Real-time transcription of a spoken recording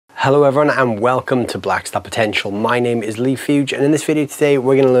Hello everyone and welcome to Blackstar Potential. My name is Leigh Fuge and in this video today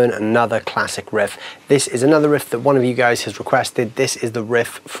we're going to learn another classic riff. This is another riff that one of you guys has requested. This is the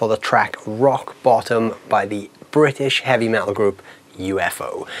riff for the track Rock Bottom by the British heavy metal group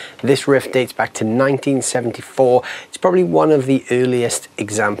UFO. This riff dates back to 1974. It's probably one of the earliest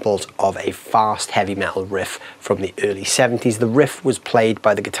examples of a fast heavy metal riff from the early 70s. The riff was played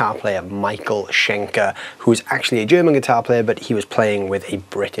by the guitar player Michael Schenker, who was actually a German guitar player, but he was playing with a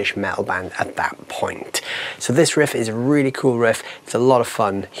British metal band at that point. So this riff is a really cool riff. It's a lot of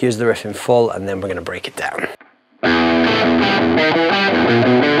fun. Here's the riff in full and then we're going to break it down.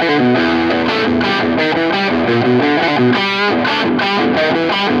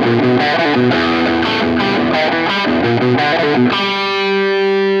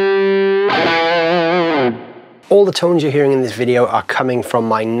 All the tones you're hearing in this video are coming from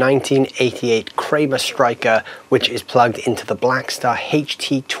my 1988 Kramer Striker, which is plugged into the Blackstar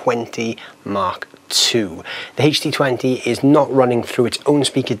HT20 Mark II. The HT20 is not running through its own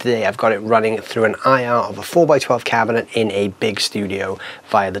speaker today. I've got it running through an IR of a 4x12 cabinet in a big studio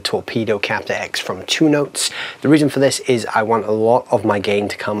via the Torpedo Captor X from 2 Notes. The reason for this is I want a lot of my gain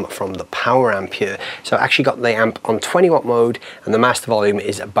to come from the power amp here. So I actually got the amp on 20 watt mode and the master volume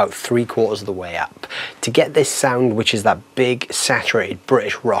is about 3/4 of the way up. To get this sound, which is that big saturated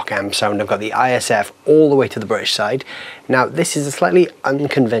British rock amp sound, I've got the ISF all the way to the British side. Now this is a slightly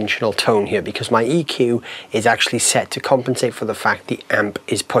unconventional tone here because my EQ is actually set to compensate for the fact the amp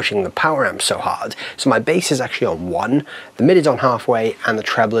is pushing the power amp so hard. So my bass is actually on 1, the mid is on halfway, and the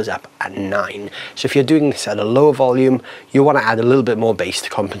treble is up at 9. So if you're doing this at a lower volume, you want to add a little bit more bass to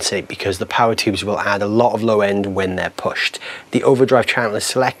compensate because the power tubes will add a lot of low end when they're pushed. The overdrive channel is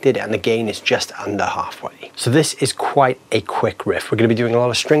selected and the gain is just under halfway. So this is quite a quick riff. We're going to be doing a lot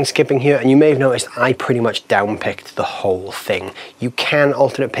of string skipping here, and you may have noticed I pretty much downpicked the whole thing. You can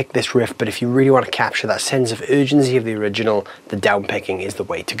alternate pick this riff, but if you really want to capture that sense of urgency of the original, the downpicking is the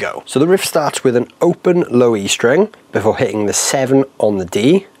way to go. So the riff starts with an open low E string before hitting the 7 on the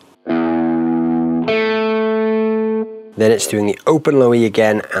D. Then it's doing the open low E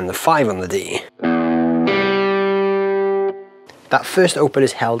again and the 5 on the D. That first open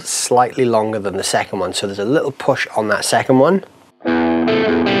is held slightly longer than the second one, so there's a little push on that second one.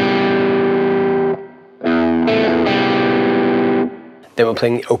 Then we're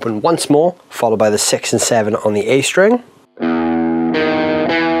playing the open once more, followed by the 6 and 7 on the A string, and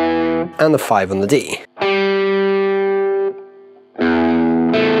the 5 on the D.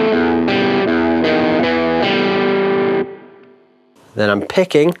 Then I'm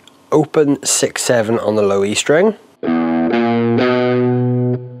picking open 6, 7 on the low E string,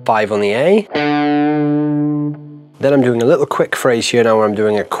 5 on the A. Then I'm doing a little quick phrase here now where I'm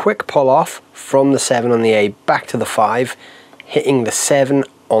doing a quick pull off from the 7 on the A back to the 5, hitting the 7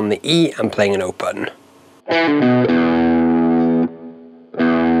 on the E and playing an open.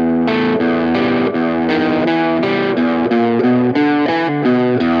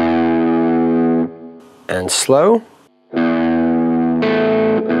 And slow.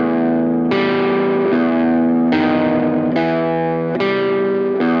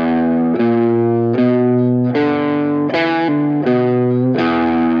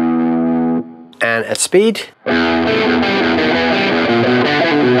 And at speed.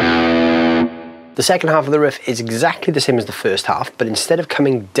 The second half of the riff is exactly the same as the first half, but instead of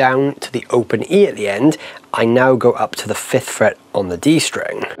coming down to the open E at the end, I now go up to the 5th fret on the D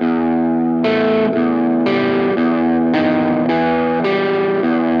string.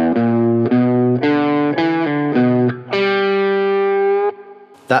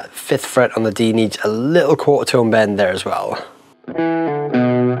 That 5th fret on the D needs a little quarter tone bend there as well,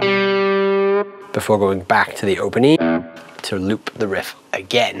 before going back to the open E to loop the riff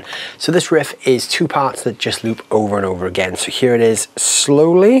again. So this riff is 2 parts that just loop over and over again. So here it is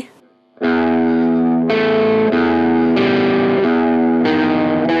slowly.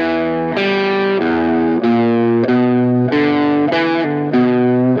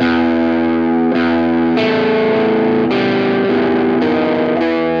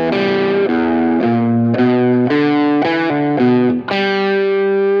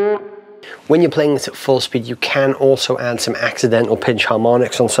 When you're playing this at full speed, you can also add some accidental pinch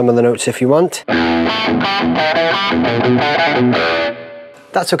harmonics on some of the notes if you want.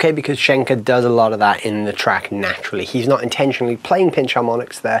 That's okay because Schenker does a lot of that in the track naturally. He's not intentionally playing pinch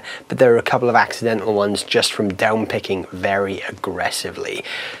harmonics there, but there are a couple of accidental ones just from downpicking very aggressively.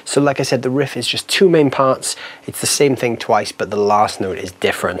 So like I said, the riff is just 2 main parts. It's the same thing twice, but the last note is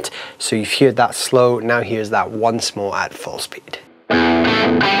different. So you've heard that slow, now here's that once more at full speed.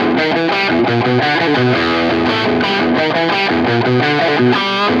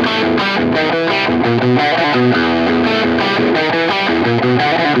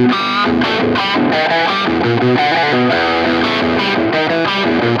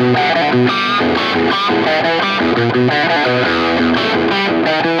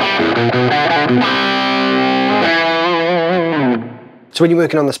 So when you're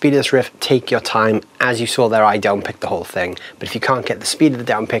working on the speed of this riff, take your time. As you saw there, I downpicked the whole thing. But if you can't get the speed of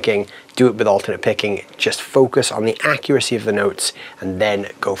the downpicking, do it with alternate picking. Just focus on the accuracy of the notes and then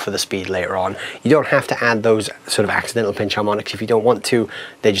go for the speed later on. You don't have to add those sort of accidental pinch harmonics if you don't want to.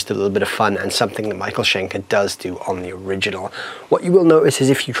 They're just a little bit of fun and something that Michael Schenker does do on the original. What you will notice is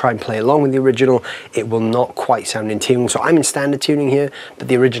if you try and play along with the original, it will not quite sound in tune. So I'm in standard tuning here, but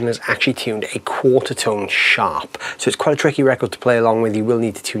the original is actually tuned a quarter tone sharp. So it's quite a tricky record to play along with. You will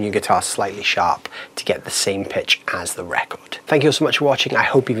need to tune your guitar slightly sharp to get the same pitch as the record. Thank you all so much for watching. I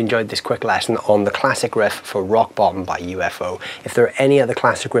hope you've enjoyed this quick lesson on the classic riff for Rock Bottom by UFO. If there are any other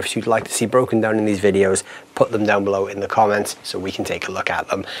classic riffs you'd like to see broken down in these videos, put them down below in the comments so we can take a look at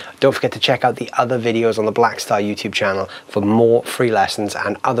them. Don't forget to check out the other videos on the Blackstar YouTube channel for more free lessons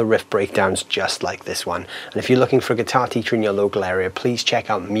and other riff breakdowns just like this one. And if you're looking for a guitar teacher in your local area, please check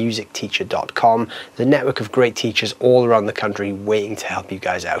out musicteacher.com. There's a network of great teachers all around the country waiting to help you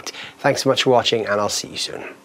guys out. Thanks so much for watching, and I'll see you soon.